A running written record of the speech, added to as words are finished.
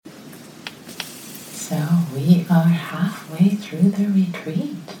So we are halfway through the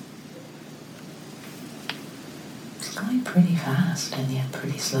retreat. It's going pretty fast and yet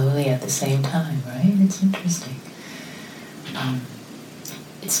pretty slowly at the same time, right? It's interesting.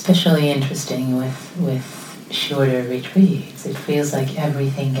 Especially interesting with shorter retreats. It feels like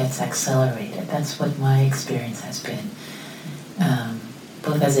everything gets accelerated. That's what my experience has been.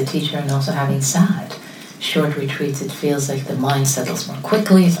 Both as a teacher and also having sat short retreats, it feels like the mind settles more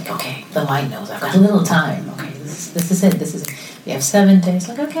quickly. It's like, okay, the mind knows I've got a little time. Okay, this is it. We have 7 days.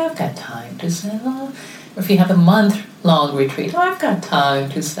 Like, okay, I've got time to settle. Or if you have a month-long retreat, oh, I've got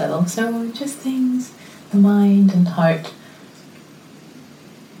time to settle. So just things the mind and heart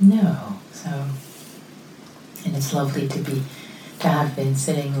know. So, and it's lovely to have been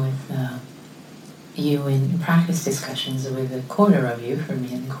sitting with you in practice discussions with a quarter of you, for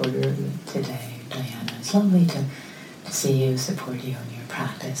me and a quarter of you today, Diana. It's lovely to see you, support you in your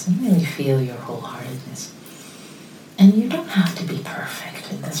practice, and really feel your wholeheartedness. And you don't have to be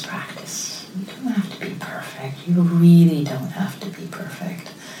perfect in this practice. You don't have to be perfect. You really don't have to be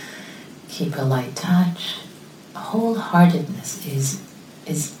perfect. Keep a light touch. Wholeheartedness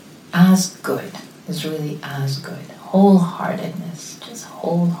is as good, is really as good. Wholeheartedness, just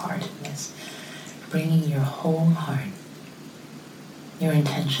wholeheartedness. Bringing your whole heart, your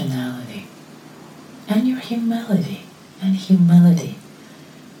intentionality, and your humility. And humility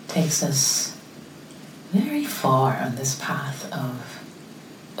takes us very far on this path of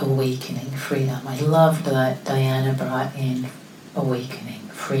awakening, freedom. I loved that Diana brought in awakening,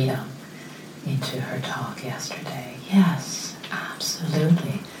 freedom into her talk yesterday. Yes,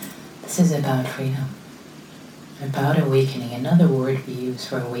 absolutely. This is about freedom, about awakening. Another word we use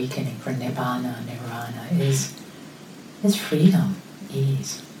for awakening, for nibbana, nirvana, is freedom,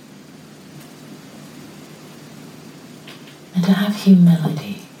 ease. And to have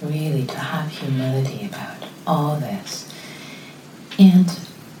humility, really to have humility about all this. And,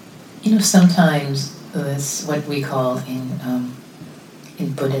 sometimes this, what we call in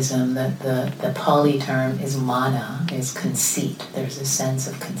Buddhism, the Pali term is mana, is conceit. There's a sense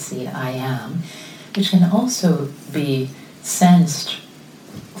of conceit, I am, which can also be sensed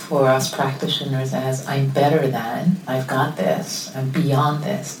for us practitioners as I'm better than, I've got this, I'm beyond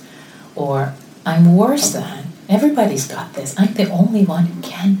this, or I'm worse than, everybody's got this, I'm the only one who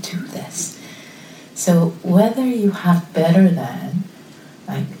can do this. So whether you have better than,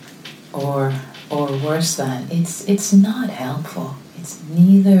 or worse than, it's not helpful. It's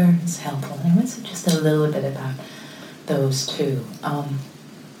neither is helpful. And I want to say just a little bit about those two.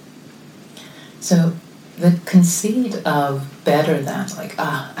 So the conceit of better than, like,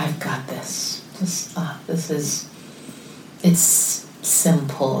 I've got this. It's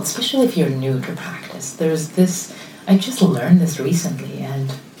simple, especially if you're new to practice. There's this, I just learned this recently,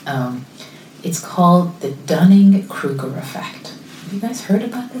 and it's called the Dunning-Kruger effect. Have you guys heard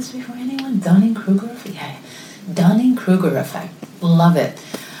about this before? Anyone? Dunning-Kruger effect? Yeah. Dunning-Kruger effect. Love it.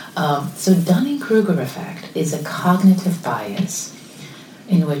 So Dunning-Kruger effect is a cognitive bias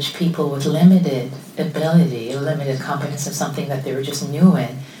in which people with limited ability, limited competence of something that they were just new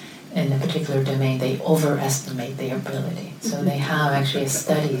in a particular domain, they overestimate their ability. So they have actually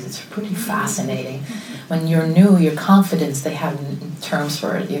studies, it's pretty fascinating. When you're new, your confidence, they have terms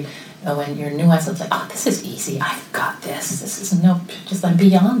for it. When you're new at something, like, this is easy, I've got this. This is I'm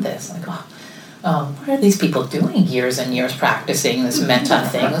beyond this. Like, what are these people doing years and years practicing this Metta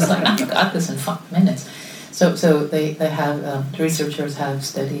thing? It's like, I've got this in 5 minutes. So they have, researchers have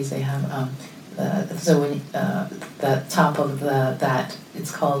studies, they have, so when the top of that,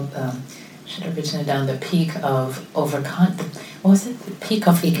 it's called, should have written it down, the peak of what was it? The peak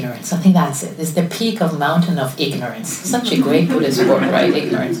of ignorance. I think that's it. It's the peak of mountain of ignorance. Such a great Buddhist word, right?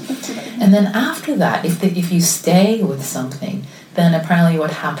 Ignorance. And then after that, if you stay with something, then apparently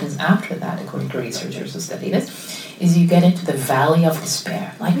what happens after that, according to researchers who study this, is you get into the valley of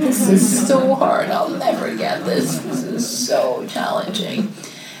despair. Like, this is so hard, I'll never get this. This is so challenging.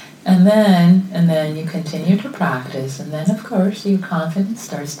 And then you continue to practice, and then of course your confidence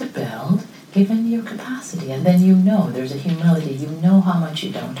starts to build, given your capacity. And then there's a humility, you know how much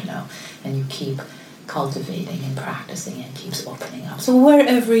you don't know, and you keep cultivating and practicing, and keeps opening up. So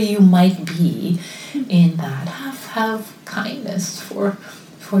wherever you might be in that, have kindness for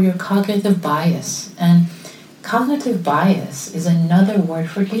your cognitive bias. And cognitive bias is another word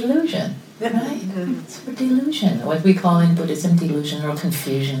for delusion. Right? It's for delusion, what we call in Buddhism delusion or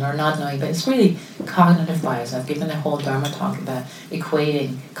confusion or not knowing, but it's really cognitive bias. I've given a whole Dharma talk about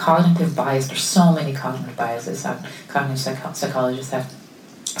equating cognitive bias. There's so many cognitive biases that cognitive psychologists have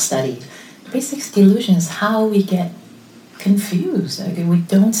studied. Basic delusion is how we get confused. Like, we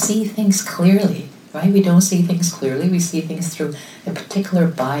don't see things clearly. right? We don't see things clearly. We see things through a particular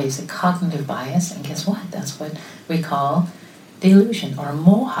bias, a cognitive bias, and guess what? That's what we call delusion, or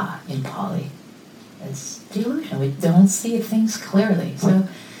moha in Pali. It's delusion. We don't see things clearly.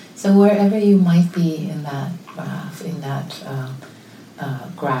 So wherever you might be in that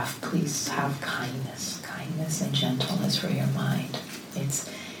graph, please have kindness and gentleness for your mind.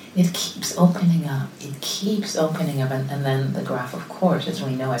 It keeps opening up. It keeps opening up, and then the graph, of course, as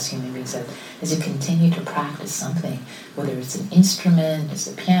we know as human beings, as you continue to practice something, whether it's an instrument, it's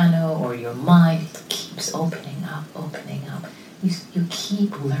a piano, or your mind, it keeps opening up. You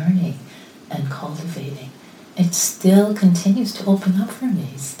keep learning and cultivating. It still continues to open up for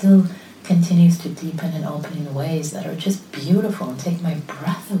me. It still continues to deepen and open in ways that are just beautiful and take my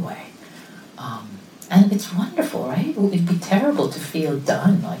breath away. And it's wonderful, right? It'd be terrible to feel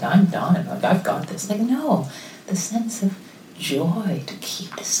done, like I'm done, like I've got this. Like, no, the sense of joy to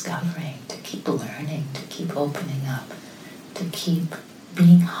keep discovering, to keep learning, to keep opening up, to keep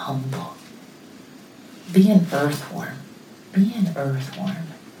being humble. Be an earthworm. Be an earthworm.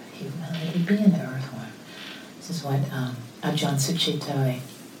 Humility. Be an earthworm. This is what Ajahn Suchita, a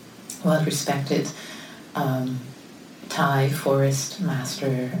well-respected Thai forest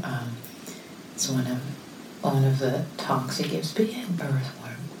master, it's one of the talks he gives. Be an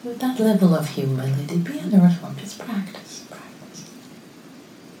earthworm. With that level of humility, be an earthworm. Just practice.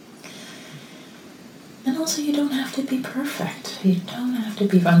 And also, you don't have to be perfect. You don't have to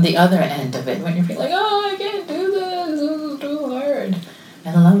be on the other end of it when you feel like, oh, I can't do this is too hard.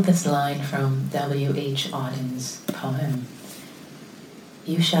 And I love this line from W.H. Auden's poem.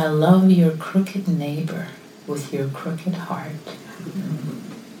 You shall love your crooked neighbor with your crooked heart.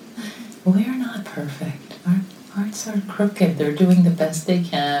 We're not perfect. Our hearts are crooked. They're doing the best they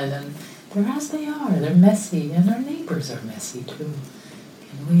can, and they're as they are. They're messy, and our neighbors are messy too.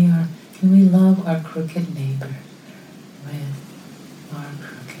 Can we love our crooked neighbor with our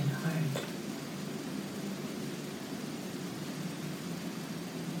crooked heart?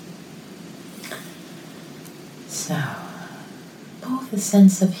 So, both a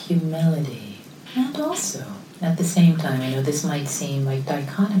sense of humility and also, at the same time, this might seem like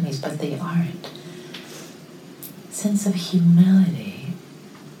dichotomies, but they aren't. Sense of humility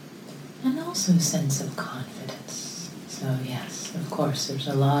and also a sense of confidence. So yes, of course, there's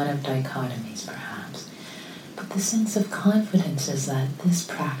a lot of dichotomies perhaps, but the sense of confidence is that this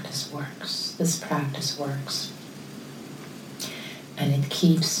practice works. This practice works. And it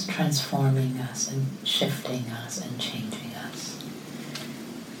keeps transforming us and shifting us and changing us.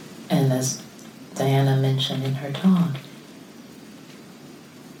 And as Diana mentioned in her talk,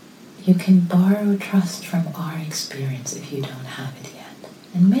 you can borrow trust from our experience if you don't have it yet.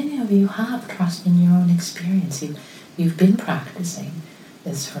 And many of you have trust in your own experience. You've been practicing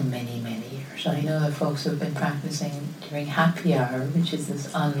this for many, many years. I know that folks who've been practicing during happy hour, which is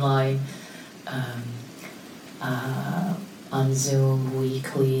this online on Zoom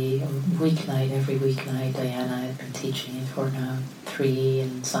weeknight, every weeknight. Diana has been teaching it for now 3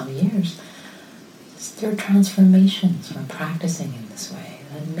 and some years. There are transformations from practicing in this way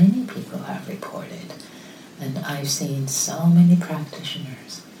that many people have reported. And I've seen so many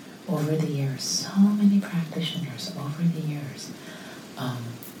practitioners over the years,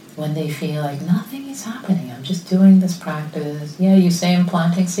 when they feel like nothing is happening, I'm just doing this practice. Yeah, you say I'm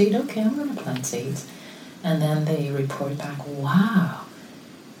planting seed, okay, I'm going to plant seeds. And then they report back, wow,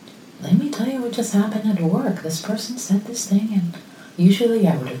 let me tell you what just happened at work. This person said this thing, and usually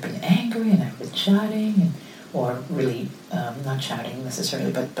I would have been angry and I was shouting, or really not shouting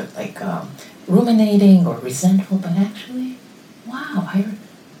necessarily, but like ruminating or resentful. But actually, wow,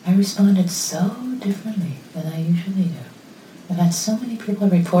 I responded so differently than I usually do. I've had so many people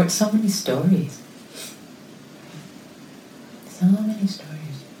report so many stories. So many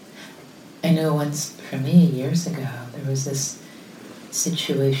stories. I know once, for me, years ago, there was this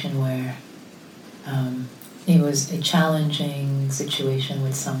situation where it was a challenging situation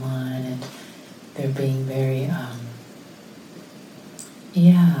with someone, and they're being very,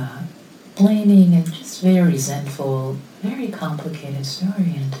 blaming and just very resentful, very complicated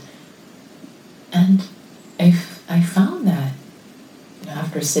story. And I found that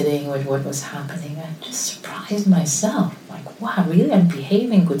after sitting with what was happening, I just surprised myself. Like, wow, really? I'm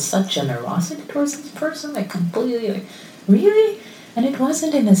behaving with such generosity towards this person? Like, completely, like, really? And it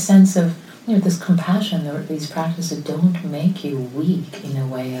wasn't in a sense of, this compassion, or these practices don't make you weak in a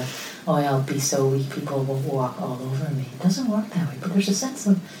way of, oh, I'll be so weak, people will walk all over me. It doesn't work that way. But there's a sense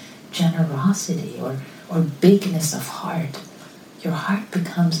of generosity or bigness of heart. Your heart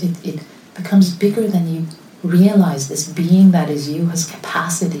becomes, it becomes bigger than you realize. This being that is you has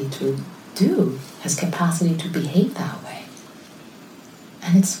capacity to do. has capacity to behave that way.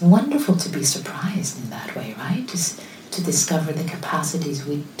 And it's wonderful to be surprised in that way, right? To discover the capacities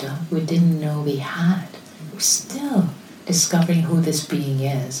we didn't know we had. We're still discovering who this being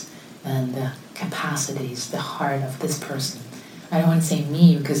is and the capacities, the heart of this person. I don't want to say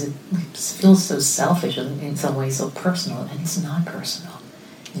me because it feels so selfish and in some ways so personal, and it's not personal.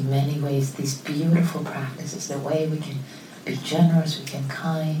 In many ways, these beautiful practices, the way we can be generous, we can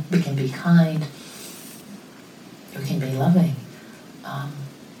be kind, we can be loving.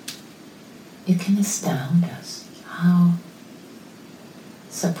 It can astound us how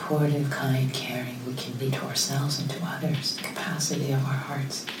supportive, kind, caring we can be to ourselves and to others, the capacity of our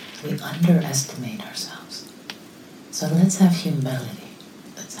hearts. We underestimate ourselves. So let's have humility.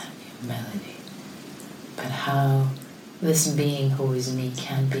 Let's have humility. But how this being who is me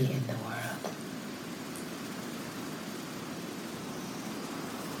can be in the world.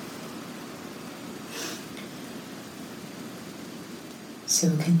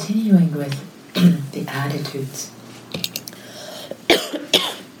 So continuing with the attitudes.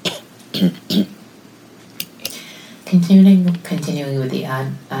 Continuing with the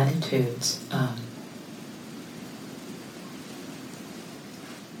attitudes.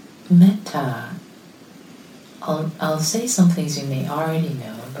 Metta. I'll say some things you may already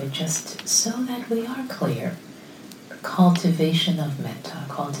know, but just so that we are clear. Cultivation of metta,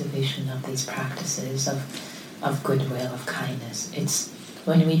 cultivation of these practices of goodwill, of kindness. It's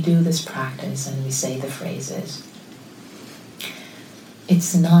when we do this practice and we say the phrases,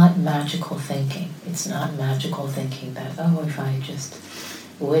 it's not magical thinking. It's not magical thinking that, oh, if I just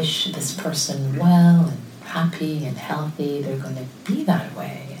wish this person well and happy and healthy, they're going to be that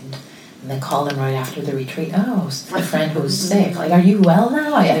way. And then call them right after the retreat. Oh, a friend who's sick. Like, are you well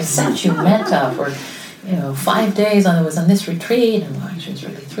now? I sent you metta for 5 days. I was on this retreat, and actually it's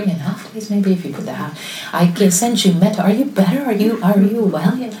really 3.5 days maybe if you put the half. I can send you metta. Are you better? Are you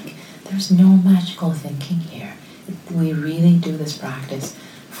well? You're like, there's no magical thinking here. We really do this practice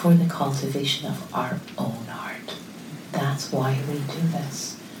for the cultivation of our own heart. That's why we do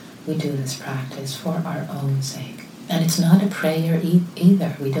this. We do this practice for our own sake. And it's not a prayer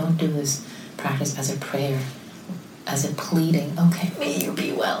either. We don't do this practice as a prayer, as a pleading. Okay, may you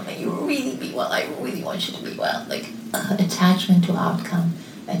be well. May you really be well. I really want you to be well. Like attachment to outcome.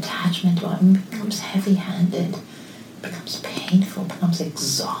 Attachment to outcome becomes heavy-handed. Becomes painful. Becomes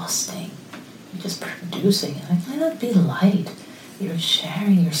exhausting. You're just producing. Like, let it be light. You're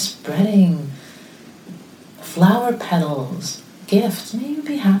sharing. You're spreading flower petals, gifts. May you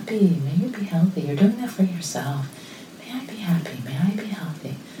be happy. May you be healthy. You're doing that for yourself. May I be happy? May I be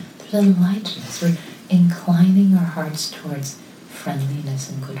healthy? There's a lightness. We're inclining our hearts towards friendliness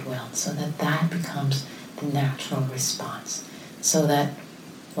and goodwill so that becomes the natural response. So that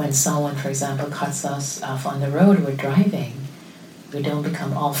when someone, for example, cuts us off on the road, we're driving, we don't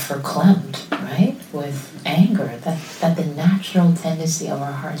become all verklempt, right, with anger. That the natural tendency of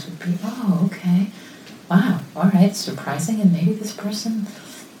our hearts would be, oh, okay, wow, all right, surprising, and maybe this person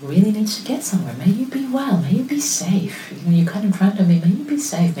really needs to get somewhere. May you be well. May you be safe. You cut in front of me. May you be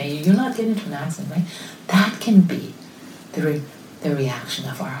safe. May you not get into an accident, right? That can be the reaction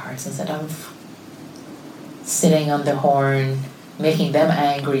of our hearts instead of sitting on the horn, making them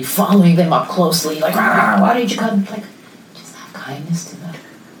angry, following them up closely, like, why did you cut? Like, just have kindness to them.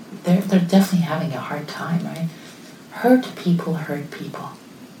 They're definitely having a hard time, right? Hurt people hurt people.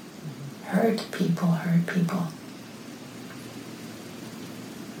 Hurt people hurt people.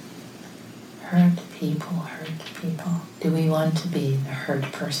 Hurt people hurt people. Do we want to be the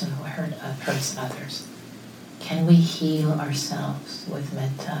hurt person who hurts others? Can we heal ourselves with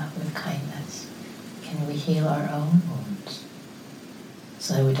metta, with kindness? Can we heal our own wounds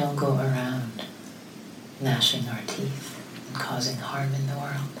so that we don't go around gnashing our teeth and causing harm in the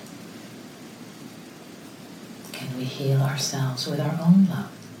world? Can we heal ourselves with our own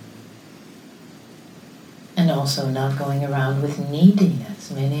love? And also not going around with neediness.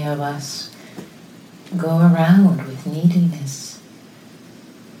 Many of us go around with neediness.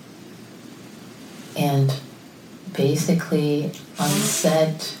 And basically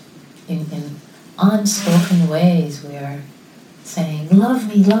unsaid, in unspoken ways, we are saying, love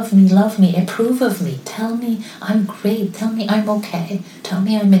me, love me, love me, approve of me, tell me I'm great, tell me I'm okay, tell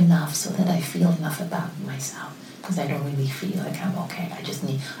me I'm enough so that I feel enough about myself. Because I don't really feel like I'm okay.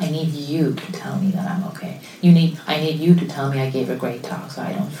 I need you to tell me that I'm okay. I need you to tell me I gave a great talk so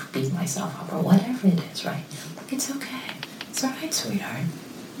I don't beat myself up or whatever it is, right? Like, it's okay. It's all right, sweetheart.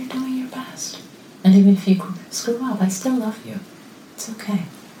 You're doing your best. And even if you screw up, I still love you. It's okay.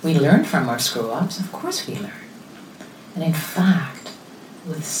 We learn from our screw-ups. Of course we learn. And in fact,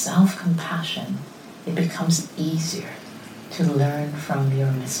 with self-compassion, it becomes easier to learn from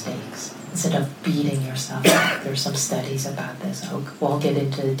your mistakes instead of beating yourself up. There's some studies about this. I won't get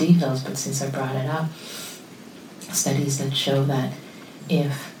into the details, but since I brought it up, studies that show that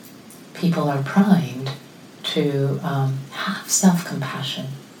if people are primed to have self-compassion,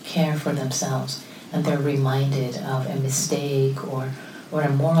 care for themselves, and they're reminded of a mistake or a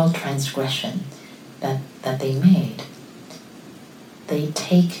moral transgression that they made, they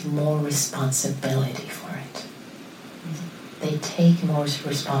take more responsibility for it. They take more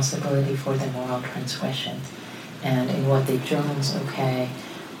responsibility for the moral transgression. And in what they journals,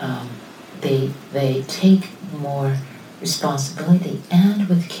 they take more responsibility and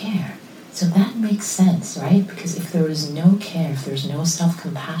with care. So that makes sense, right? Because if there is no care, if there's no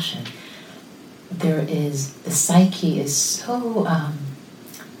self-compassion, the psyche is so,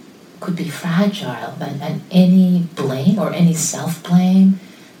 could be fragile, and any blame or any self-blame,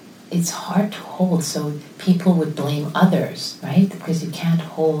 it's hard to hold. So people would blame others, right? Because you can't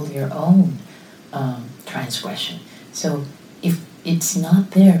hold your own transgression. So if it's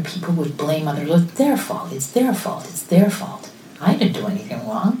not there, people would blame others. Well, it's their fault, it's their fault, it's their fault. I didn't do anything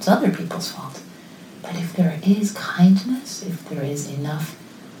wrong, it's other people's fault. But if there is kindness, if there is enough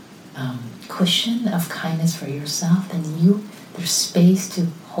cushion of kindness for yourself, then there's space to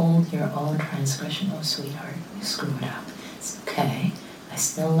hold your own transgression. Oh, sweetheart, you screwed up. It's okay. I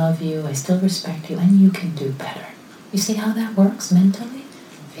still love you, I still respect you, and you can do better. You see how that works mentally?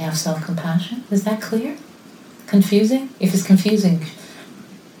 If you have self-compassion, is that clear? Confusing? If it's confusing,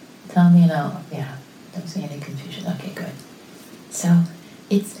 tell me no. Yeah, don't see any confusion. Okay, good. So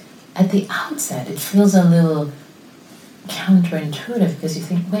it's at the outset, it feels a little counterintuitive because you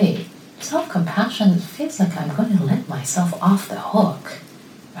think, wait, self-compassion feels like I'm going to let myself off the hook,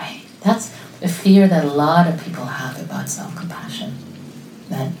 right? That's a fear that a lot of people have about self-compassion.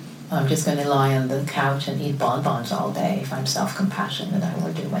 That I'm just going to lie on the couch and eat bonbons all day if I'm self-compassionate, I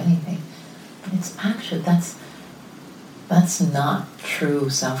won't do anything. But it's actually, that's not true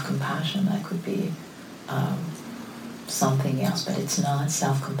self-compassion. That could be something else, but it's not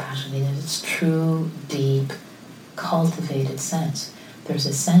self-compassion in its true, deep, cultivated sense. There's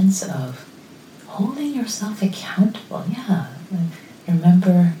a sense of holding yourself accountable. Yeah, I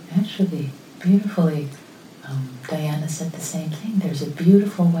remember actually beautifully, Diana said the same thing. There's a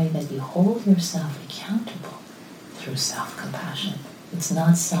beautiful way that you hold yourself accountable through self-compassion. It's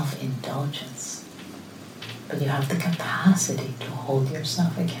not self-indulgence, but you have the capacity to hold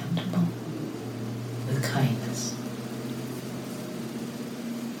yourself accountable with kindness.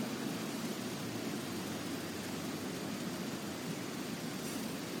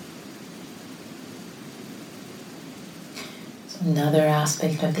 So another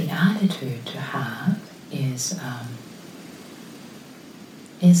aspect of the attitude to have is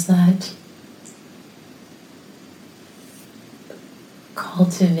that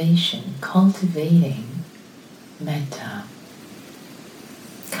cultivating metta,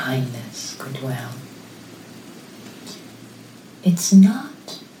 kindness, goodwill. It's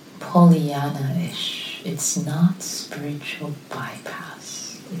not Pollyanna-ish. It's not spiritual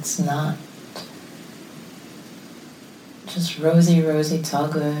bypass. It's not just rosy, it's all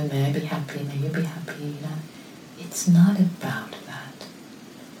good, may I be happy, may you be happy. You know? It's not about that.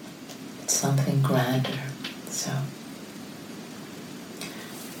 It's something grander.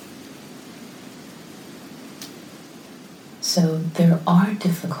 So there are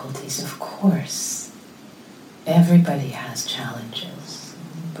difficulties, of course. Everybody has challenges.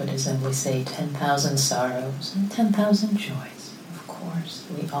 In Buddhism we say 10,000 sorrows and 10,000 joys. Of course,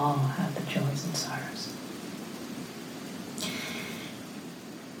 we all have the joys and sorrows.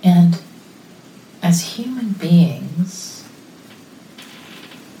 And as human beings,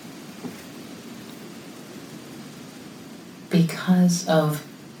 because of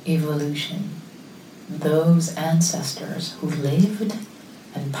evolution, those ancestors who lived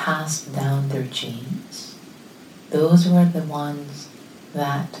and passed down their genes, those were the ones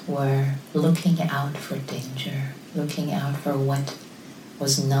that were looking out for danger, looking out for what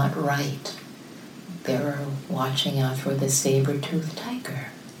was not right. They were watching out for the saber-toothed tiger.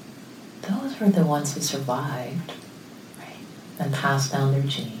 Those were the ones who survived, right, and passed down their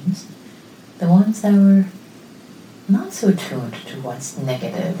genes. The ones that were not so tuned to what's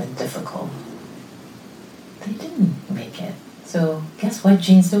negative and difficult, they didn't make it. So guess what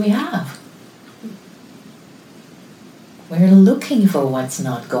genes do we have? We're looking for what's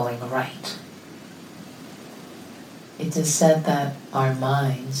not going right. It is said that our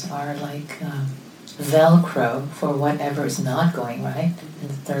minds are like Velcro for whatever is not going right.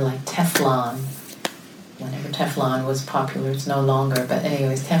 And they're like Teflon. whenever Teflon was popular, it's no longer, but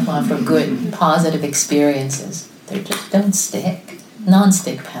anyways, Teflon for good, positive experiences. They just don't stick.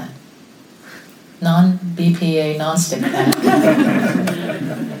 Non-stick pan. Non-BPA, non-stick pan.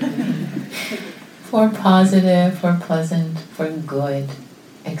 For positive, for pleasant, for good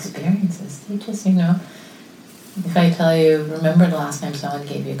experiences. They just, if I tell you, remember the last time someone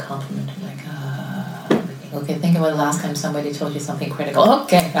gave you a compliment, you're like, okay, think about the last time somebody told you something critical.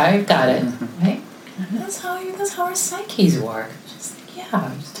 Okay, I got it, right? That's how our psyches work. Just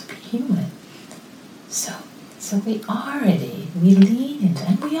to be human. So we lean into,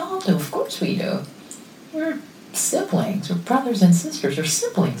 and we all do, of course we do. We're siblings, we're brothers and sisters, we're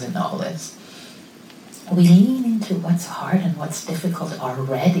siblings in all this. We lean into what's hard and what's difficult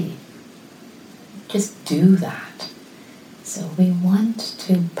already. Just do that. So we want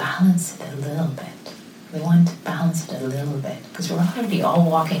to balance it a little bit. Because we're already all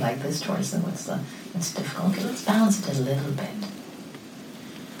walking like this towards what's difficult. Okay, let's balance it a little bit.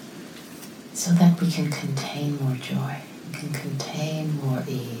 So that we can contain more joy, we can contain more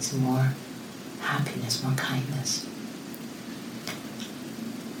ease, more happiness, more kindness.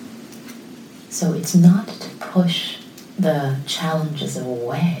 So it's not to push the challenges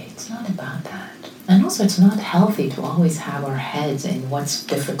away. It's not about that. And also it's not healthy to always have our heads in what's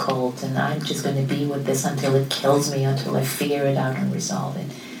difficult and I'm just going to be with this until it kills me, until I figure it out and resolve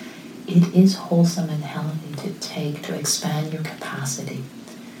it. It is wholesome and healthy to expand your capacity.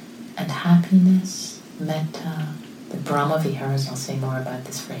 And happiness, Metta, the Brahma Viharas, I'll say more about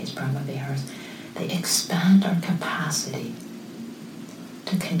this phrase, Brahma Viharas, they expand our capacity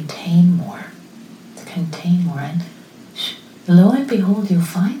to contain more. And lo and behold, you'll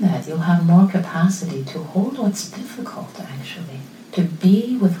find that you'll have more capacity to hold what's difficult, actually, to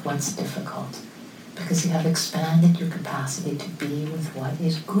be with what's difficult, because you have expanded your capacity to be with what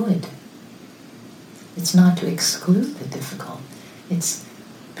is good. It's not to exclude the difficult. It's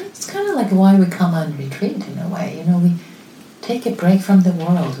kind of like why we come on retreat in a way. We take a break from the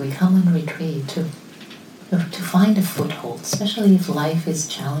world. We come on retreat to find a foothold, especially if life is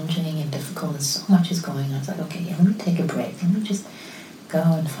challenging and difficult and so much is going on. It's like, okay, let me take a break. Let me just go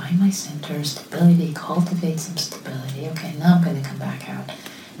and find my center, stability, cultivate some stability. Okay, now I'm going to come back out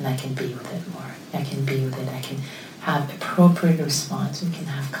and I can be with it more. I can be with it. I can have appropriate response. We can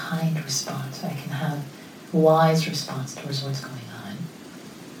have kind response. I can have wise response towards what's going on.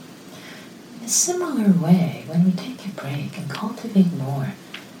 In a similar way, when we take a break and cultivate more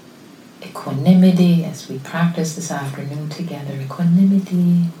equanimity, as we practice this afternoon together, equanimity,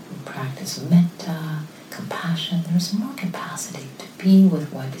 we practice metta, compassion, there's more capacity to be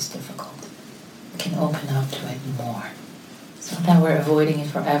with what is difficult. We can open up to it more. It's not that we're avoiding it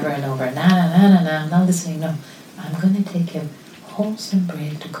forever and over. I'm not listening. No, I'm going to take a wholesome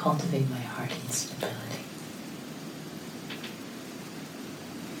break to cultivate my heart in stability.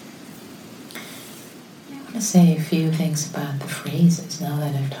 I want to say a few things about the phrases now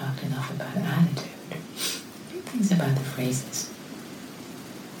that I've talked enough about attitude. A few things about the phrases.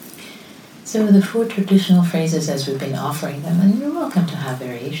 So the 4 traditional phrases as we've been offering them, and you're welcome to have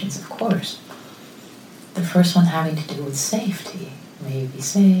variations, of course. The first one having to do with safety. May you be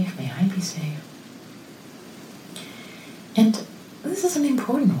safe, may I be safe. And this is an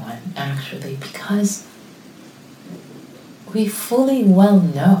important one, actually, because we fully well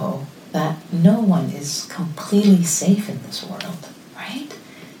know that no one is completely safe in this world, right?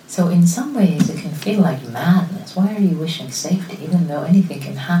 So in some ways it can feel like madness. Why are you wishing safety, even though anything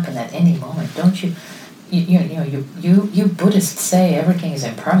can happen at any moment? Don't you Buddhists say everything is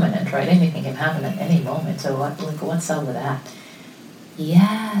impermanent, right? Anything can happen at any moment. So what's up with that?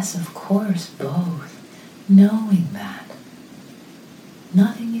 Yes, of course, both. Knowing that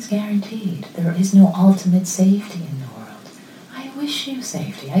nothing is guaranteed. There is no ultimate safety in the world. I wish you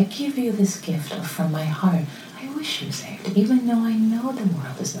safety. I give you this gift from my heart. I wish you safety, even though I know the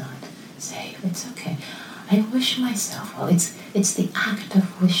world is not safe. It's okay. I wish myself well. It's the act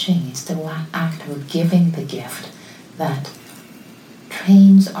of wishing. It's the act of giving the gift that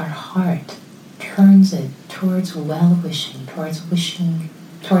trains our heart, turns it towards well-wishing, towards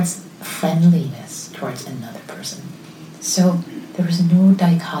friendliness towards another person. So there is no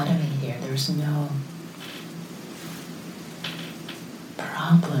dichotomy here. There is no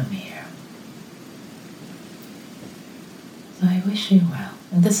problem here. So I wish you well.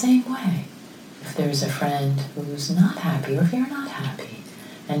 In the same way, if there's a friend who's not happy, or if you're not happy,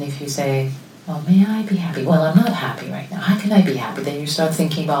 and if you say, well, may I be happy? Well, I'm not happy right now. How can I be happy? Then you start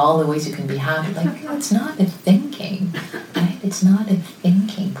thinking about all the ways you can be happy. Like, no, it's not a thinking, right? It's not a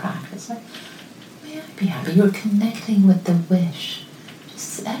thinking practice. Like, may I be happy? You're connecting with the wish.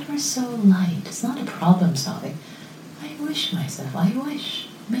 Just It's ever so light. It's not a problem solving. I wish myself, may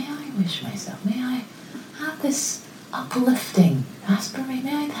I wish myself, may I have this uplifting aspiration,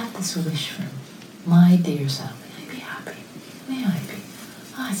 may I have this wish from my dear self, may I be happy, may I be.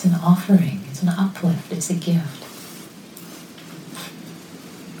 It's an offering, it's an uplift, it's a gift.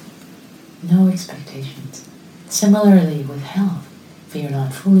 No expectations. Similarly with health, if you're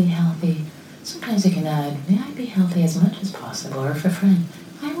not fully healthy, sometimes you can add, may I be healthy as much as possible, or if a friend,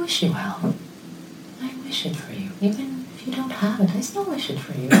 I wish you well. I wish it for you. Even if you don't have it, I still wish it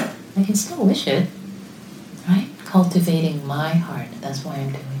for you. I can still wish it, right? Cultivating my heart, that's why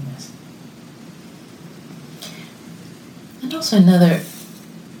I'm doing this. And also another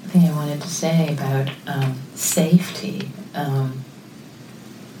thing I wanted to say about safety.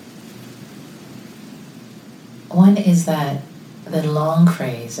 One is that the long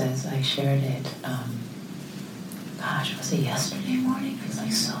phrase, as I shared it, was it yesterday morning? It feels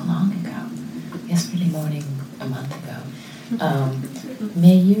like so long ago. Yesterday morning, a month ago.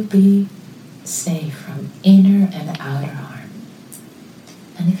 May you be safe from inner and outer harm.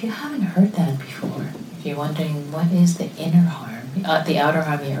 And if you haven't heard that before, if you're wondering what is the inner harm, the outer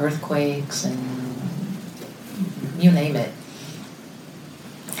harm, the earthquakes and you name it.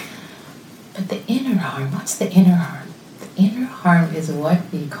 But the inner harm, what's the inner harm? The inner harm is what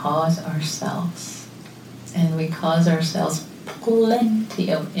we cause ourselves. And we cause ourselves plenty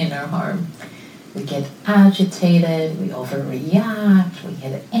of inner harm. We get agitated, we overreact, we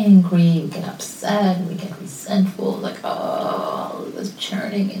get angry, we get upset, we get resentful, like, all this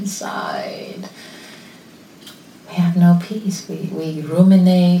churning inside. We have no peace. We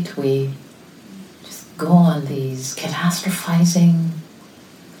ruminate, we just go on these catastrophizing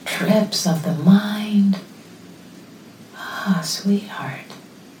trips of the mind. Sweetheart,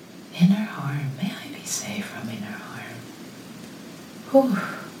 inner harm, may I be safe from inner harm. Whew.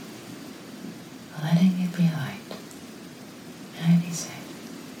 Letting it be light. May I be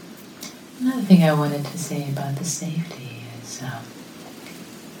safe. Another thing I wanted to say about the safety is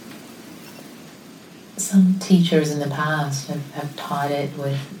some teachers in the past have taught it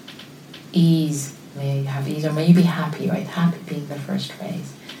with ease. May you have ease, or may you be happy, right? Happy being the first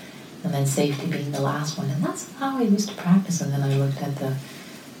phrase. And then safety being the last one. And that's how I used to practice. And then I looked at the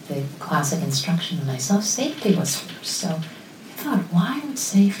classic instruction and I saw safety was first. So I thought, why would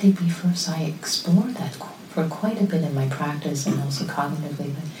safety be first? I explored that for quite a bit in my practice and also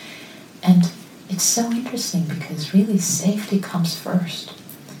cognitively. And it's so interesting because really safety comes first.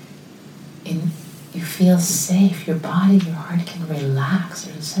 You feel safe, your body, your heart can relax,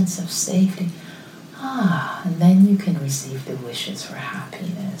 there's a sense of safety. And then you can receive the wishes for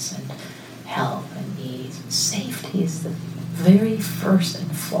happiness and health and ease. Safety is the very first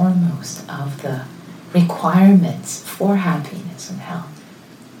and foremost of the requirements for happiness and health.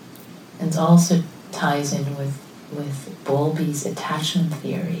 And it also ties in with Bowlby's attachment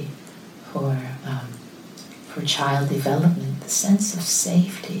theory for child development. The sense of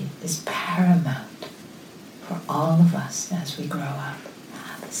safety is paramount for all of us as we grow up.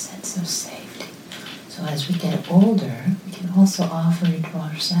 The sense of safety. So as we get older, we can also offer it to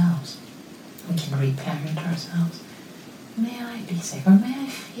ourselves. We can reparent ourselves. May I be safe, or may I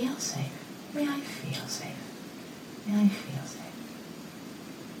feel safe? May I feel safe? May I feel safe?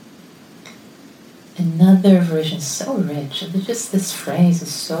 Another version is so rich. Just this phrase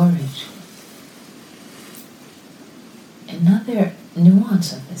is so rich. Another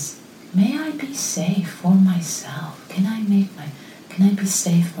nuance of this. May I be safe for myself? Can I be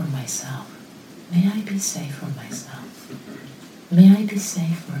safe for myself? May I be safe for myself? May I be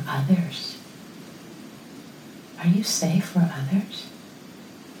safe for others? Are you safe for others?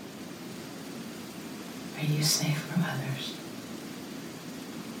 Are you safe for others?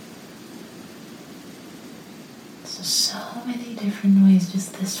 So many different ways,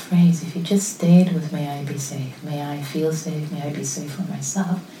 just this phrase. If you just stayed with may I be safe, may I feel safe, may I be safe for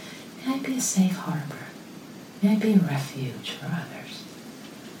myself, may I be a safe harbor, may I be a refuge for others.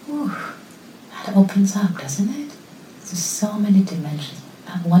 Whew. That opens up, doesn't it? There's so many dimensions.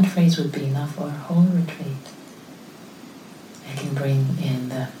 That one phrase would be enough for a whole retreat. I can bring in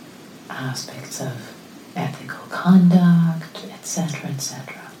the aspects of ethical conduct, etc.,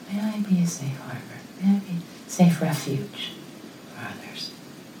 etc. May I be a safe harbor. May I be a safe refuge for others.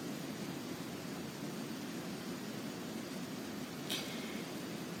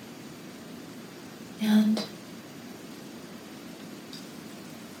 And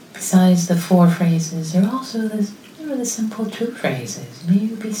besides the four phrases, there are also the simple two phrases. May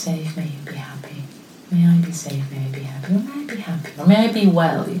you be safe, may you be happy. May I be safe, may I be happy, or may I be happy, or may I be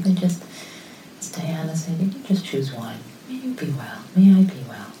well. You can just, as Diana said, you can just choose one. May you be well, may I be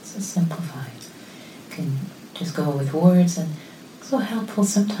well. So simplify. You can just go with words, and it's so helpful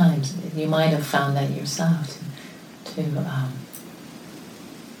sometimes. You might have found that yourself to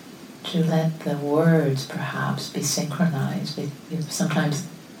let the words perhaps be synchronized. It sometimes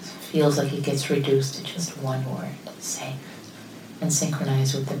feels like it gets reduced to just one word. Say, and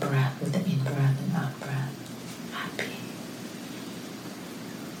synchronize with the breath, with the in-breath and out-breath. Happy,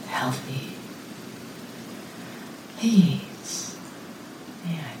 healthy, peace.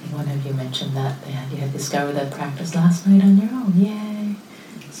 Yeah, I think one of you mentioned that you had discovered that practice last night on your own. Yay!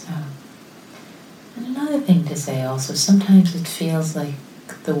 So, and another thing to say also, sometimes it feels like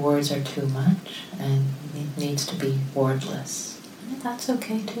the words are too much and it needs to be wordless. And that's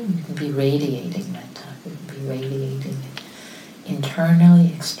okay too. You can be radiating metta. You can be radiating it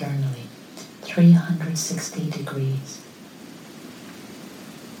internally, externally, 360 degrees.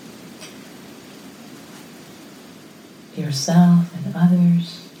 Yourself and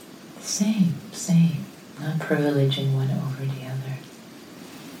others, same, not privileging one over the other.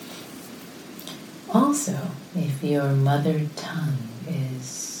 Also, if your mother tongue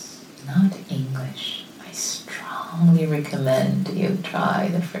is not English, I strongly recommend you try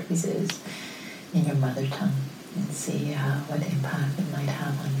the phrases in your mother tongue and see what impact it might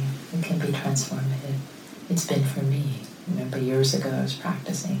have on you. It can be transformative. It's been for me. I remember years ago I was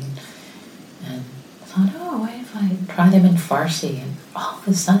practicing and I thought, what if I try them in Farsi? And all of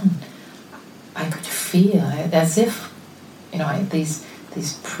a sudden I could feel as if,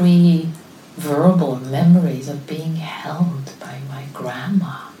 these pre-verbal memories of being held by my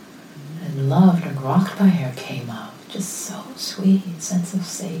grandma and loved and rocked by her came up. Just so sweet, sense of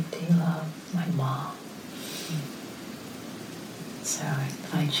safety, love, my mom. So I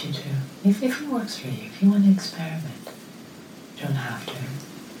invite you to, if it works for you, if you want to experiment, you don't have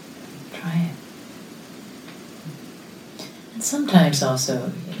to. Try it. And sometimes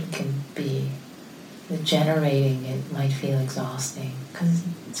also it can be the generating, it might feel exhausting because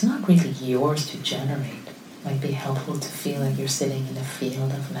it's not really yours to generate. It might be helpful to feel like you're sitting in a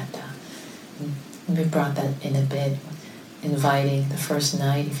field of metta. And we brought that in a bit, inviting the first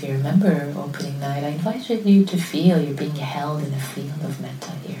night, if you remember opening night, I invited you to feel you're being held in a field of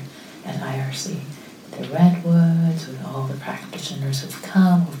metta here at IRC. The redwoods, with all the practitioners who've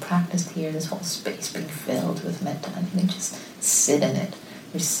come, who've practiced here, this whole space being filled with metta, and you can just sit in it,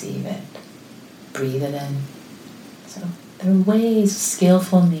 receive it, breathe it in. So there are ways,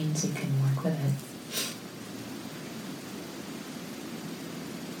 skillful means you can work with it.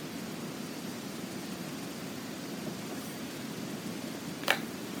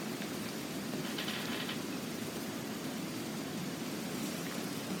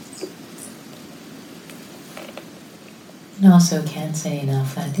 And also can't say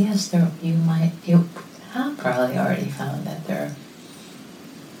enough that yes, you have probably already found that there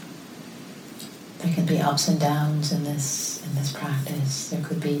can be ups and downs in this practice. There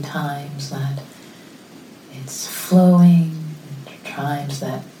could be times that it's flowing, and times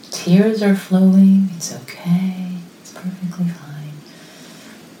that tears are flowing. It's okay. It's perfectly fine.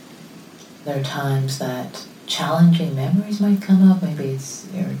 There are times that challenging memories might come up. Maybe it's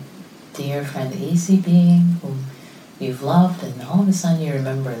your dear friend Easy Being who you've loved, and all of a sudden you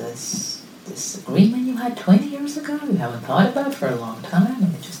remember this agreement you had 20 years ago you haven't thought about for a long time,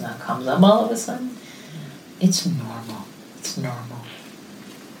 and it just now comes up all of a sudden. It's normal. It's normal.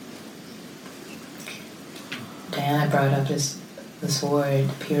 Diana brought up this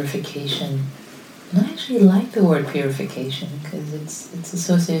word, purification. And I actually like the word purification because it's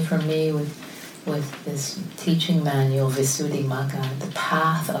associated for me with this teaching manual, Visuddhimagga, the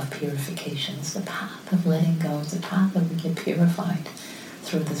path of purification. It's the path of letting go. It's the path that we get purified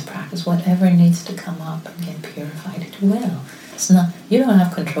through this practice. Whatever needs to come up and get purified, it will. It's not, you don't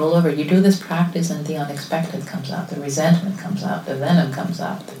have control over it. You do this practice and the unexpected comes up, the resentment comes up, the venom comes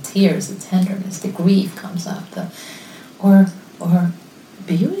up, the tears, the tenderness, the grief comes up, or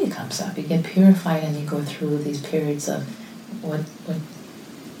beauty comes up. You get purified and you go through these periods of what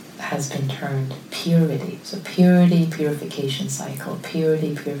has been termed purity. So purity, purification cycle,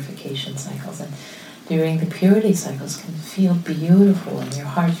 purity, purification cycles. And during the purity cycles can feel beautiful and your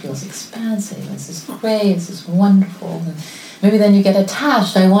heart feels expansive. This is great, this is wonderful. And maybe then you get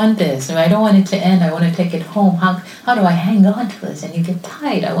attached. I want this. I don't want it to end. I want to take it home. How do I hang on to this? And you get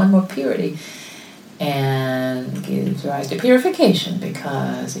tight. I want more purity. And it gives rise to purification,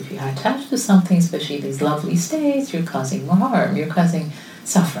 because if you are attached to something, especially these lovely states, you're causing more harm. You're causing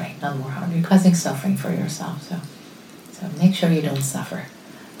suffering, not more harm. You're causing suffering for yourself. So make sure you don't suffer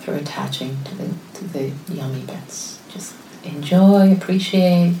through attaching to the yummy bits. Just enjoy,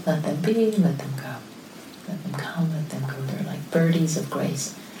 appreciate, let them be, let them go. Let them come, let them go. They're like birdies of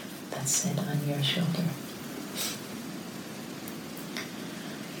grace that sit on your shoulder.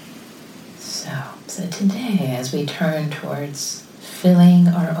 So today, as we turn towards filling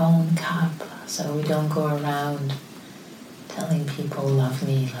our own cup, so we don't go around telling people, love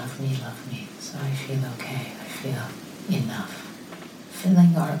me, love me, love me, so I feel okay, I feel enough.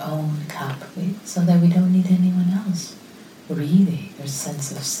 Filling our own cup so that we don't need anyone else. Really, there's a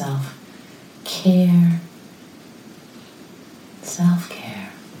sense of self-care,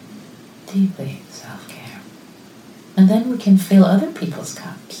 deeply self-care. And then we can fill other people's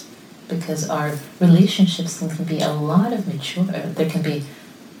cups, because our relationships can be there can be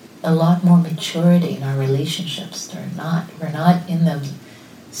a lot more maturity in our relationships. We're not in them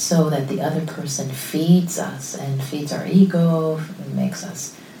so that the other person feeds us and feeds our ego, makes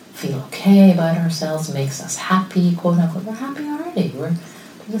us feel okay about ourselves, makes us happy, quote unquote. We're happy already. There's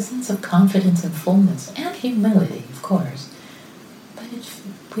a sense of confidence and fullness and humility, of course. But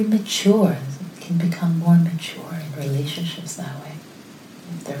we mature, we can become more mature in relationships that way.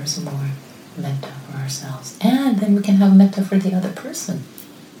 If there's more metta for ourselves. And then we can have metta for the other person.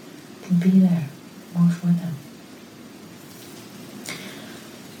 We can be there more for them.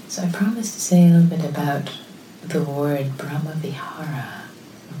 So I promised to say a little bit about the word Brahma Vihara,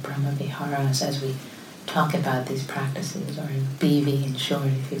 or Brahma Viharas, as we talk about these practices, or in BV in short,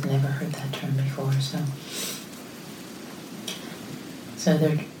 if you've never heard that term before. So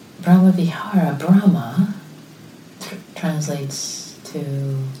the Brahma Vihara, Brahma translates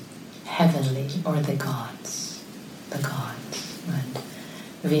to heavenly, or the gods, and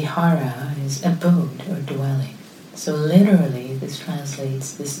Vihara is abode or dwelling. So literally, these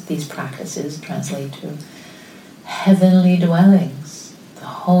practices translate to heavenly dwellings, the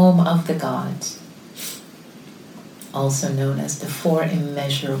home of the gods, also known as the four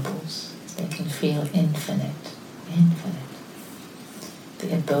immeasurables. They can feel infinite.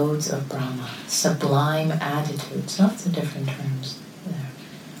 The abodes of Brahma, sublime attitudes, lots of different terms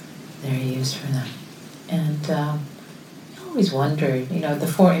they're used for them. And I always wondered, the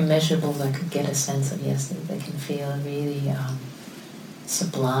four immeasurables, I could get a sense of, yes, they can feel really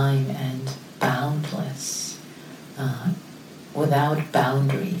sublime and boundless, without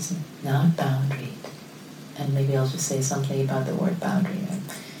boundaries, not boundaried. And maybe I'll just say something about the word boundary.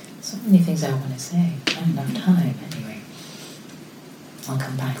 So many things I want to say, not enough time anyway. I'll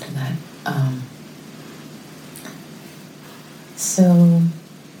come back to that. So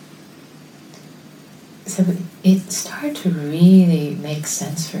it started to really make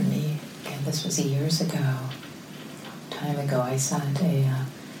sense for me. Again, this was years ago. A time ago, I sat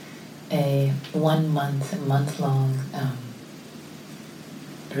a month-long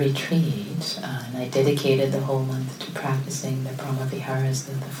retreat, and I dedicated the whole month to practicing the Brahma Viharas,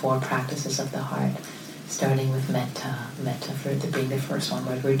 the four practices of the heart, starting with Metta being the first one,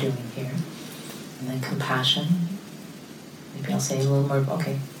 what we're doing here, and then compassion. Maybe I'll say a little more.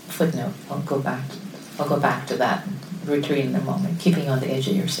 Okay, footnote. I'll go back to that retreat in a moment. Keeping on the edge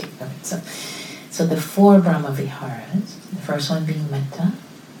of your seat. Okay, so the four Brahma Viharas. The first one being Metta,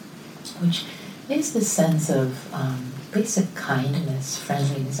 which is the sense of basic kindness,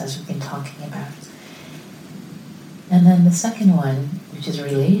 friendliness, as we've been talking about. And then the second one, which is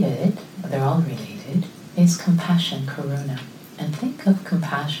related, they're all related, is compassion, karuna. And think of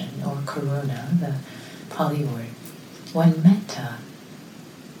compassion, or karuna, the Pali word. When metta,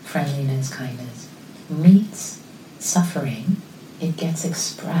 friendliness, kindness, meets suffering, it gets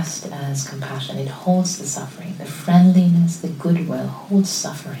expressed as compassion. It holds the suffering. The friendliness, the goodwill holds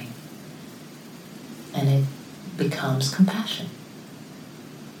suffering. And it becomes compassion.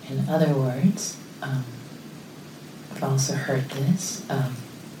 In other words, I've also heard this,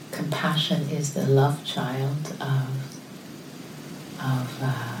 compassion is the love child of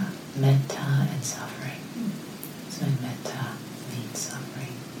metta and suffering. So in metta means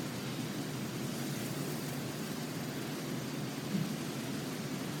suffering.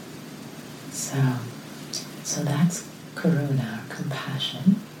 So that's karuna,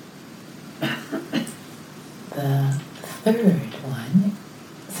 compassion. The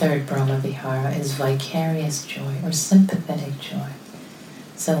third Brahma Vihara is vicarious joy, or sympathetic joy.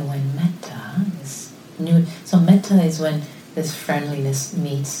 So when metta is metta is when this friendliness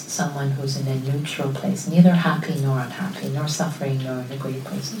meets someone who's in a neutral place, neither happy nor unhappy, nor suffering nor in a great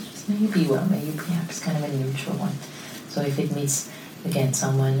place. It's just maybe perhaps kind of a neutral one. So if it meets, again,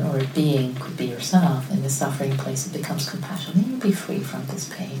 someone or a being, could be yourself, in the suffering place, it becomes compassion. May you be free from this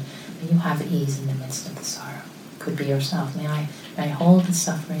pain. May you have ease in the midst of the sorrow. Could be yourself. May I hold the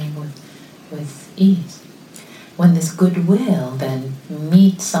suffering with ease. When this goodwill then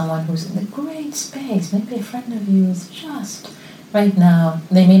meets someone who's in a great space, maybe a friend of you is just right now,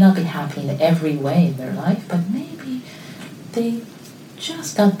 they may not be happy in every way in their life, but maybe they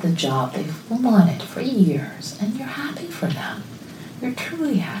just got the job they've wanted for years, and you're happy for them. You're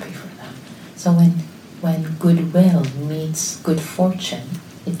truly happy for them. So when goodwill meets good fortune,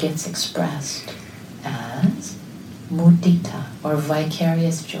 it gets expressed as mudita, or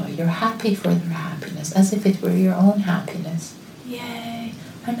vicarious joy. You're happy for their happiness, as if it were your own happiness. Yay,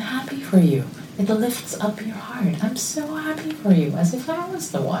 I'm happy for you. It lifts up your heart. I'm so happy for you, as if I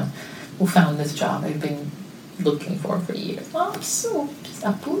was the one who found this job I've been looking for years. Oh, I'm so just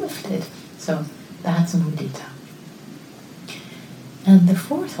uplifted. So that's mudita. And the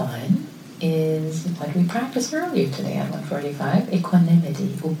fourth one is what we practiced earlier today at 145, equanimity,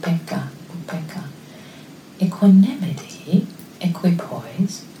 upekkha. Equanimity,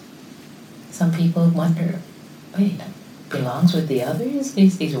 equipoise. Some people wonder, wait, belongs with the others?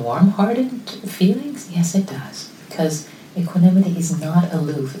 These warm-hearted feelings? Yes, it does. Because equanimity is not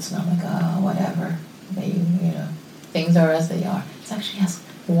aloof. It's not like, oh, whatever. Things are as they are. It actually has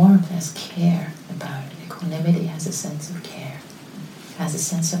warmth, has care about it. Equanimity has a sense of care, has a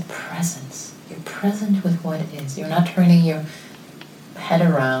sense of presence. You're present with what is. You're not turning your head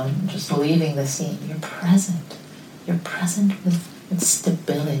around, just leaving the scene. You're present. You're present with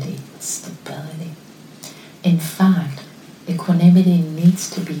stability. In fact, equanimity needs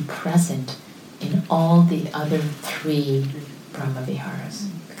to be present in all the other three Brahma Viharas.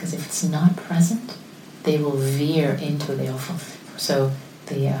 Because if it's not present, they will veer into so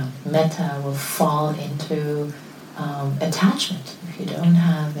the metta will fall into attachment. If you don't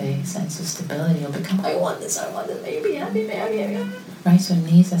have a sense of stability, you'll become, I want this, may you be happy. Right? So it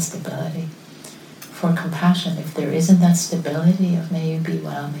needs a stability. For compassion, if there isn't that stability of may you be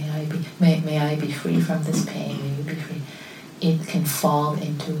well, may I be free from this pain, may you be free, it can fall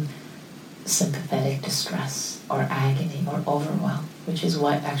into sympathetic distress or agony or overwhelm, which is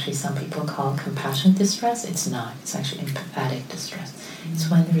what actually some people call compassion distress. It's not. It's actually empathetic distress. It's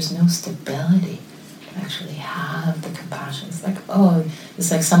when there's no stability to actually have the compassion.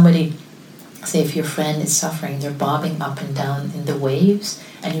 It's like somebody, say if your friend is suffering, they're bobbing up and down in the waves,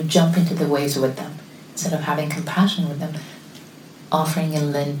 and you jump into the waves with them. Instead of having compassion with them, offering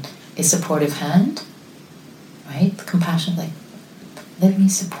a supportive hand, right? Compassion, like, let me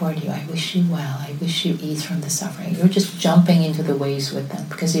support you. I wish you well. I wish you ease from the suffering. You're just jumping into the waves with them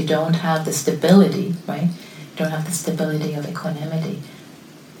because you don't have the stability, right? You don't have the stability of equanimity.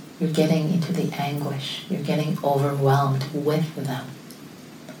 You're getting into the anguish. You're getting overwhelmed with them.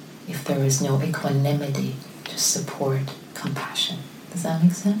 If there is no equanimity to support compassion. Does that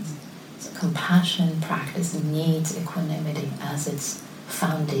make sense? So compassion practice needs equanimity as its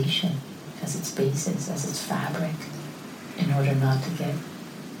foundation, as its basis, as its fabric, in order not to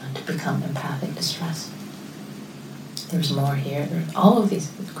become empathic distress. There's more here. There's all of these.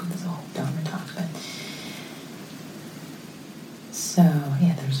 There's a whole Dharma talk, but so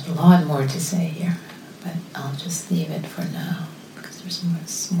yeah, there's a lot more to say here, but I'll just leave it for now because there's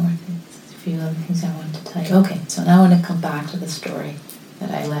more things, a few other things I want to tell you. Okay, so now I want to come back to the story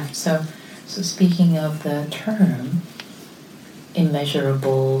that I left. So speaking of the term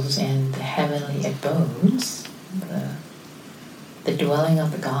immeasurables and the heavenly abodes, the dwelling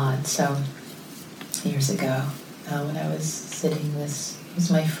of the gods. So years ago, when I was sitting this, it was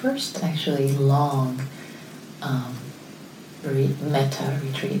my first actually long Metta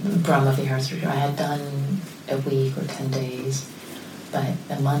retreat, Brahma Viharas retreat. I had done a week or 10 days, but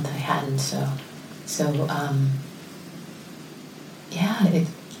a month I hadn't.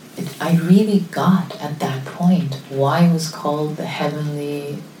 I really got at that point why it was called the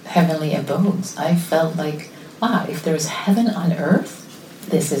heavenly abodes. I felt like, wow, if there's heaven on earth,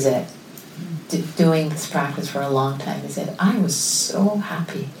 this is it. Doing this practice for a long time is it. I was so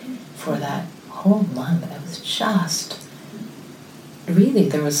happy for that whole month. I was just really,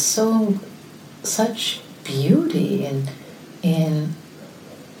 there was such beauty in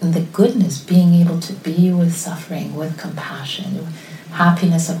the goodness, being able to be with suffering, with compassion,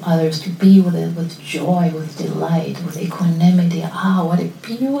 happiness of others, to be with it with joy, with delight, with equanimity. What a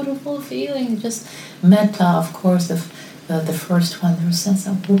beautiful feeling. Just metta, of course, the first one, there was a sense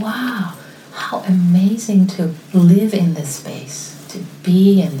of, wow, how amazing to live in this space, to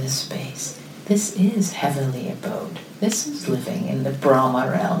be in this space. This is heavenly abode. This is living in the Brahma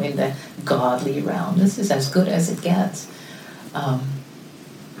realm, in the godly realm. This is as good as it gets. And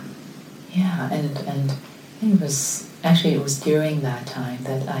it was during that time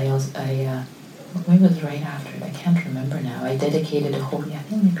that it was right after it, I can't remember now. I dedicated I think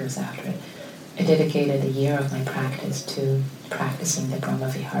maybe it was after it. I dedicated a year of my practice to practicing the Brahma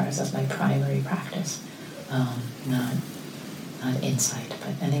Viharas as my primary practice. not insight,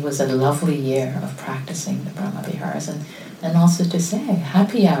 and it was a lovely year of practicing the Brahma Viharas, and also to say,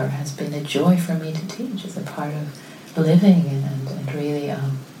 happy hour has been a joy for me to teach as a part of living and really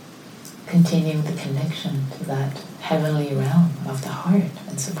continuing the connection to that heavenly realm of the heart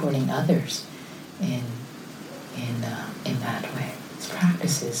and supporting others in that way. It's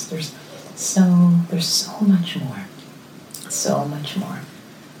practices. There's so much more, so much more.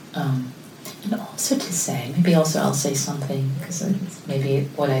 And also to say, maybe also I'll say something, because maybe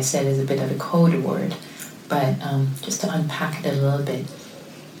what I said is a bit of a code word, but just to unpack it a little bit,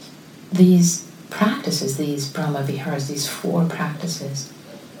 these practices, these Brahma Viharas, these 4 practices,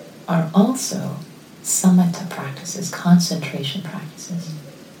 are also samatha practices, concentration practices.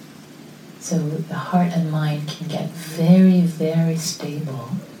 So the heart and mind can get very, very stable,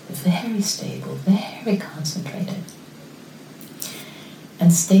 very concentrated.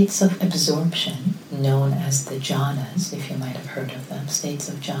 And states of absorption, known as the jhanas, if you might have heard of them, states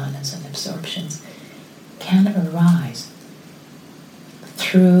of jhanas and absorptions, can arise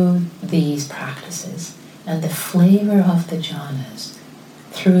through these practices. And the flavor of the jhanas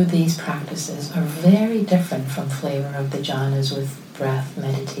through these practices are very different from flavor of the jhanas with breath,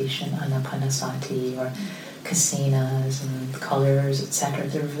 meditation, anapanasati, or kasinas and colors, etc.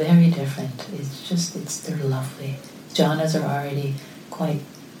 They're very different. They're lovely. Jhanas are already quite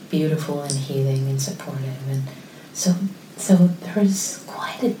beautiful and healing and supportive, and so there's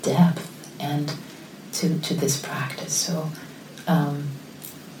quite a depth and to this practice. So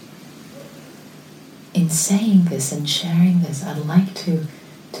in saying this and sharing this, I'd like to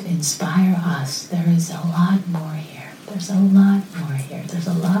inspire us. There is a lot more here. There's a lot more here. There's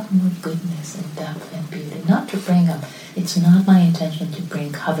a lot more goodness and depth and beauty. Not to bring up, it's not my intention to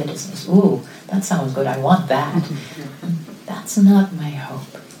bring covetousness. Ooh, that sounds good, I want that. That's not my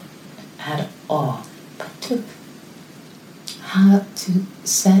hope at all. But to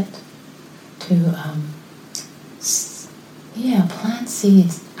plant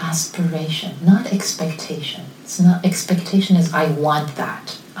seeds, aspiration, not expectation. It's not, expectation is I want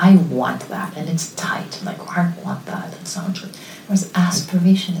that, and it's tight, like I want that, it sounds good. Whereas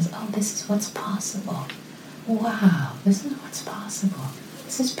aspiration is, oh, this is what's possible. Wow, this is what's possible.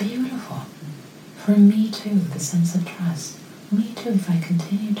 This is beautiful. For me too, the sense of trust. Me too, if I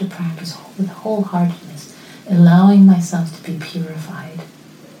continue to practice with wholeheartedness, allowing myself to be purified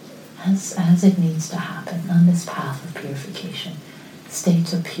as it needs to happen on this path of purification,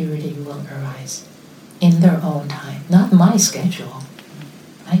 states of purity will arise in their own time, not my schedule.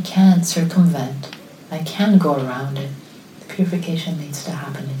 I can't circumvent, I can't go around it. The purification needs to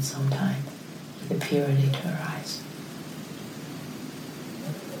happen in its own time, for the purity to arise.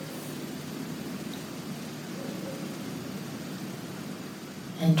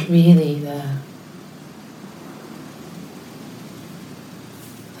 And really the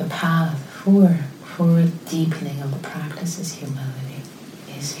path for deepening of the practice is humility,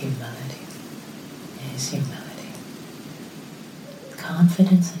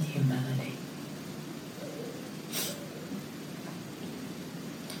 confidence and humility.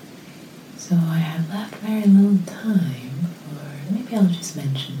 So I have left very little time, or maybe I'll just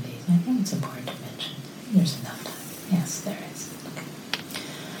mention these. I think it's important to mention. There's enough time. Yes, there is. Okay.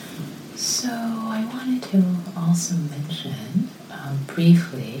 So I wanted to also mention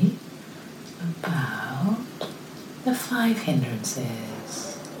briefly about the 5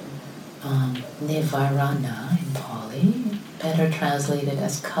 hindrances. Nivarana in Pali, better translated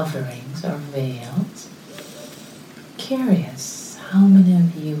as coverings or veils. Curious, how many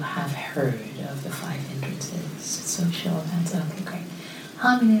of you have heard of the 5 hindrances? So show of hands. Okay, great.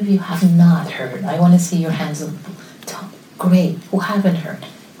 How many of you have not heard? I want to see your hands up top. Great. Who haven't heard?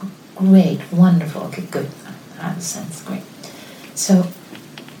 Great. Wonderful. Okay, good. I have a sense. Great. So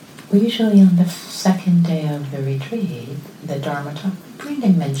we usually on the second day of the retreat, the Dharma talk, bring a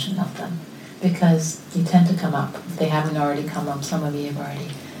mention of them, because you tend to come up. If they haven't already come up, some of you have already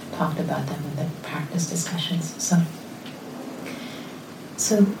talked about them in the practice discussions.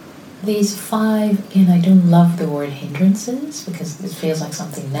 So these 5, and I don't love the word hindrances, because it feels like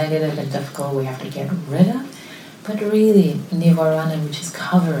something negative and difficult we have to get rid of, but really nivarana, which is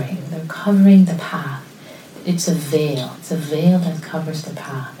covering. They're covering the path. It's a veil. It's a veil that covers the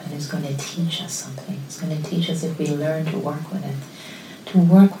path and is going to teach us something. It's going to teach us if we learn to work with it. To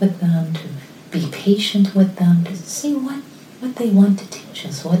work with them, to be patient with them, to see what they want to teach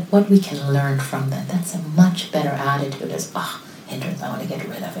us, what we can learn from them. That's a much better attitude as, hindrance, I want to get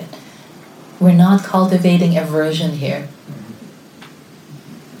rid of it. We're not cultivating aversion here.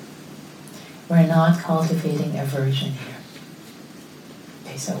 We're not cultivating aversion here.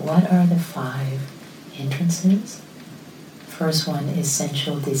 Okay, so what are the 5 hindrances? first one is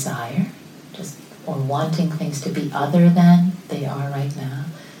sensual desire, just or wanting things to be other than they are right now.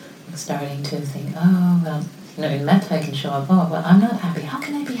 Like starting to think, oh, well, in Metta I can show up, oh, well, I'm not happy. How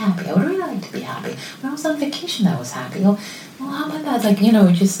can I be happy? I would really like to be happy. When I was on vacation, I was happy. Oh, well, how about that? Like,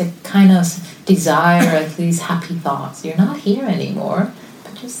 just like kind of desire, like these happy thoughts. You're not here anymore,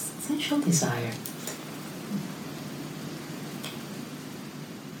 but just sensual desire.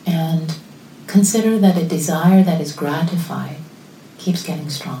 And consider that a desire that is gratified keeps getting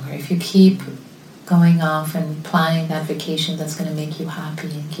stronger. If you keep going off and planning that vacation that's going to make you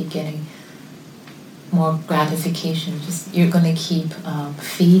happy and keep getting more gratification, you're going to keep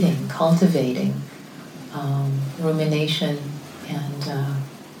feeding, cultivating rumination and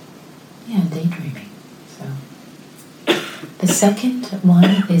daydreaming. So the second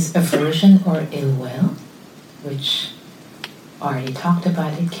one is aversion or ill will, which already talked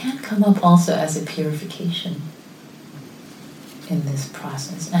about. It can come up also as a purification in this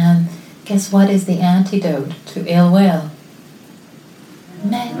process. And guess what is the antidote to ill will?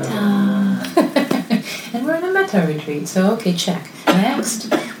 Metta. And we're in a Metta retreat, so okay, check.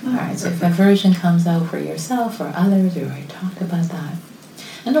 Next. Alright, so if aversion comes out for yourself or others, we already talked about that.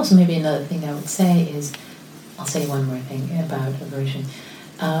 And also maybe another thing I would say is, I'll say one more thing about aversion.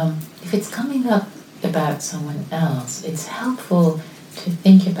 If it's coming up about someone else, it's helpful to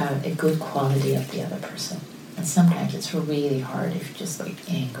think about a good quality of the other person. And sometimes it's really hard if you're just like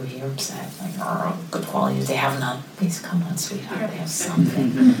angry or upset, like, oh, good qualities, they have none. Please, come on, sweetheart, they have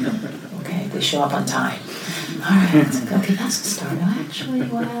something. Okay, they show up on time. Alright, okay, that's a start. Actually,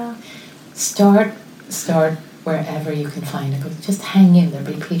 well, start wherever you can find it. Just hang in there,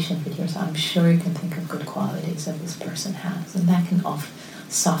 be patient with yourself. I'm sure you can think of good qualities that this person has, and that can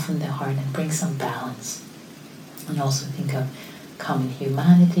soften the heart and bring some balance. And also think of common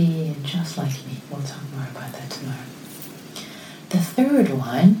humanity and just like me. We'll talk more about that tomorrow. The third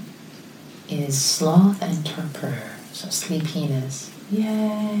one is sloth and torpor, so sleepiness.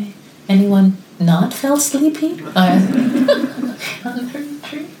 Yay! Anyone not felt sleepy on the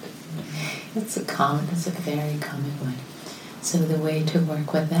retreat? It's a very common one. So the way to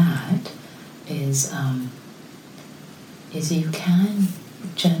work with that is you can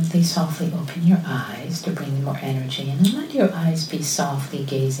gently, softly open your eyes to bring more energy in, and let your eyes be softly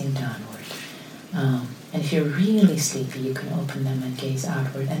gazing downward. And if you're really sleepy, you can open them and gaze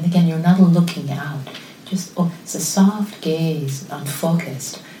outward. And again, you're not looking out. It's a soft gaze,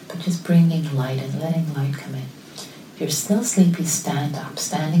 unfocused, but just bringing light and letting light come in. If you're still sleepy, stand up.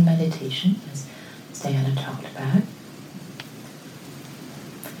 Standing meditation, as Diana talked about.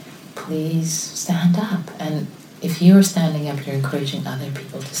 Please stand up. And if you're standing up, you're encouraging other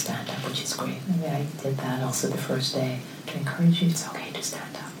people to stand up, which is great. Maybe I did that also the first day to encourage you. It's okay to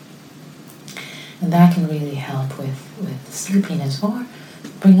stand up. And that can really help with sleepiness, or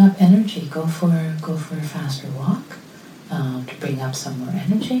bring up energy. Go for a faster walk to bring up some more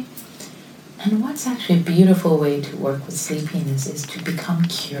energy. And what's actually a beautiful way to work with sleepiness is to become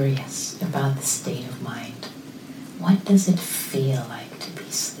curious about the state of mind. What does it feel like to be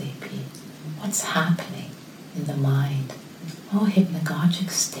sleepy? What's happening in the mind? Oh, hypnagogic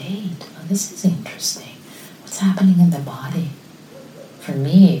state. Oh, this is interesting. What's happening in the body? For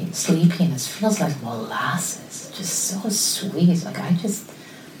me, sleepiness feels like molasses, just so sweet. Like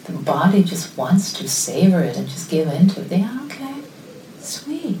the body just wants to savor it and just give into it. Yeah, okay,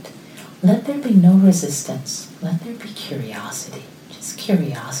 sweet. Let there be no resistance. Let there be curiosity, just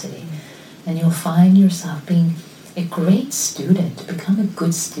curiosity. And you'll find yourself being a great student, become a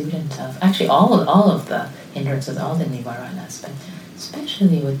good student of, actually all of the hindrances, all the nivaranas, but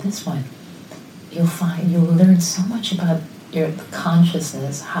especially with this one, you'll learn so much about your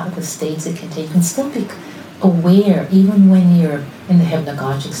consciousness, how the states it can take. You can still be aware even when you're in the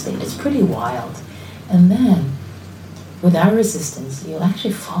hypnagogic state. It's pretty wild. And then, without resistance, you'll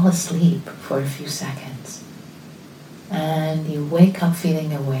actually fall asleep for a few seconds. And you wake up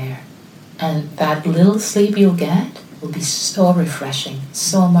feeling aware. And that little sleep you'll get will be so refreshing,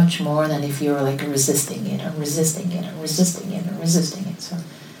 so much more than if you were like resisting it and resisting it and resisting it and resisting it. So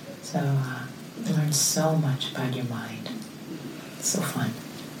you learn so much about your mind. It's so fun.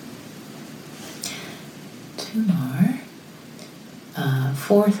 Two more.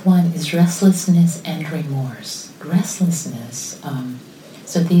 Fourth one is restlessness and remorse. Restlessness,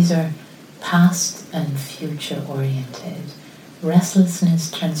 so these are past and future oriented. Restlessness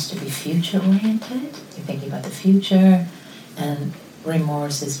tends to be future oriented. You're thinking about the future, and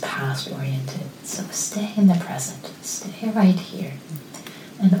remorse is past oriented. So stay in the present. Stay right here.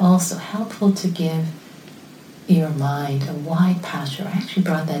 And also helpful to give your mind a wide pasture. I actually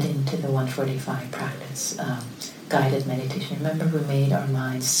brought that into the 145 practice guided meditation. Remember, we made our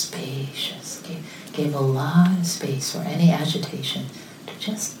minds spacious, gave a lot of space for any agitation to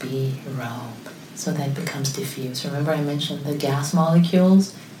just be roam, so that it becomes diffuse. Remember I mentioned the gas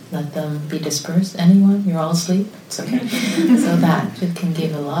molecules? Let them be dispersed. Anyone? You're all asleep? It's okay. So that it can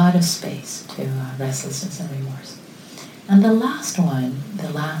give a lot of space to restlessness and remorse. And the last one, the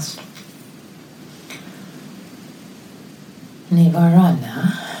last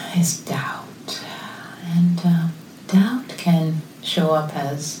nivarana is doubt. And doubt can show up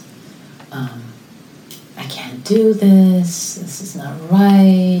as I can't do this is not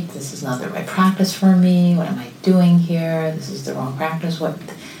right, this is not the right practice for me, what am I doing here, this is the wrong practice,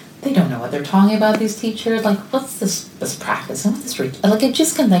 they don't know what they're talking about, these teachers, like, what's this practice, and what's this, like, it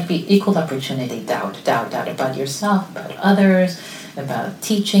just can, like, be equal opportunity doubt about yourself, about others, about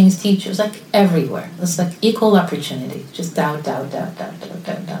teachers, like, everywhere. It's like equal opportunity, just doubt.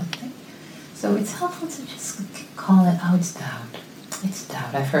 So it's helpful to just call it, oh, it's doubt. It's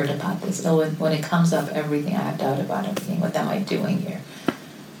doubt. I've heard about this. Oh, when it comes up, everything, I have doubt about everything. What am I doing here?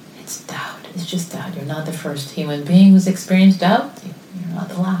 It's doubt. It's just doubt. You're not the first human being who's experienced doubt. You're not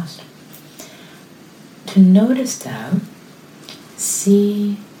the last. To notice doubt,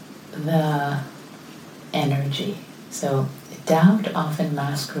 see the energy. So doubt often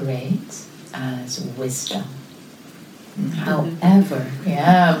masquerades as wisdom. However,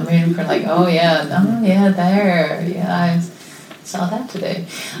 I'm waiting for like, I saw that today.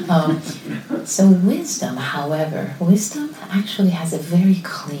 So wisdom, however, wisdom actually has a very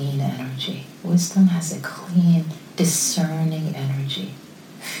clean energy. Wisdom has a clean, discerning energy.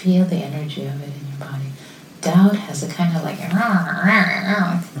 Feel the energy of it in your body. Doubt has a kind of like,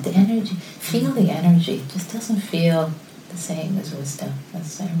 the energy, feel the energy. It just doesn't feel the same as wisdom, the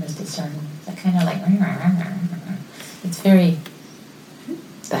same as discernment. That kind of like, it's very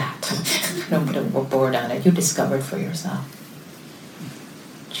that. Don't put a board on it. You discovered for yourself.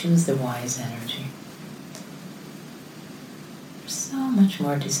 Choose the wise energy. There's so much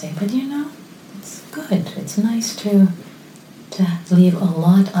more to say, but it's good. It's nice to leave a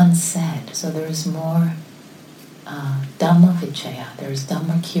lot unsaid. So there's more Dhamma Vichaya. There's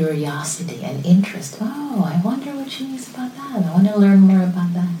Dhamma curiosity and interest. Oh, I wonder what she means about that. I want to learn more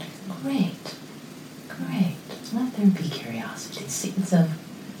about that. Great. Let there be curiosity, seeds of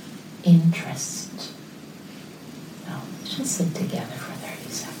interest. So let's just sit together for 30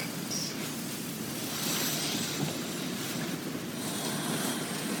 seconds.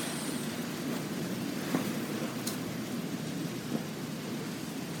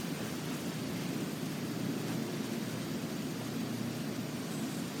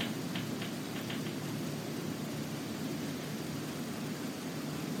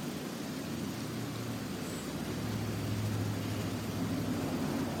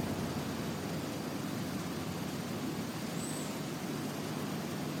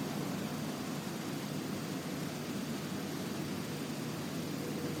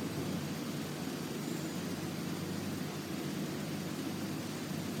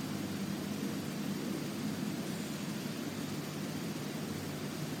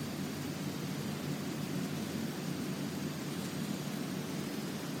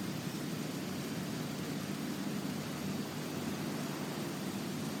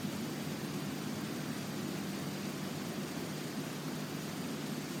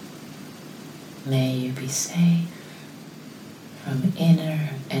 May you be safe from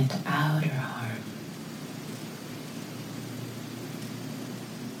inner and outer harm.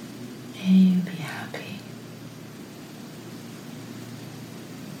 May you be happy.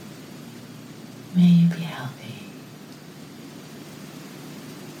 May you be healthy.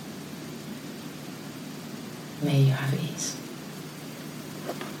 May you have ease.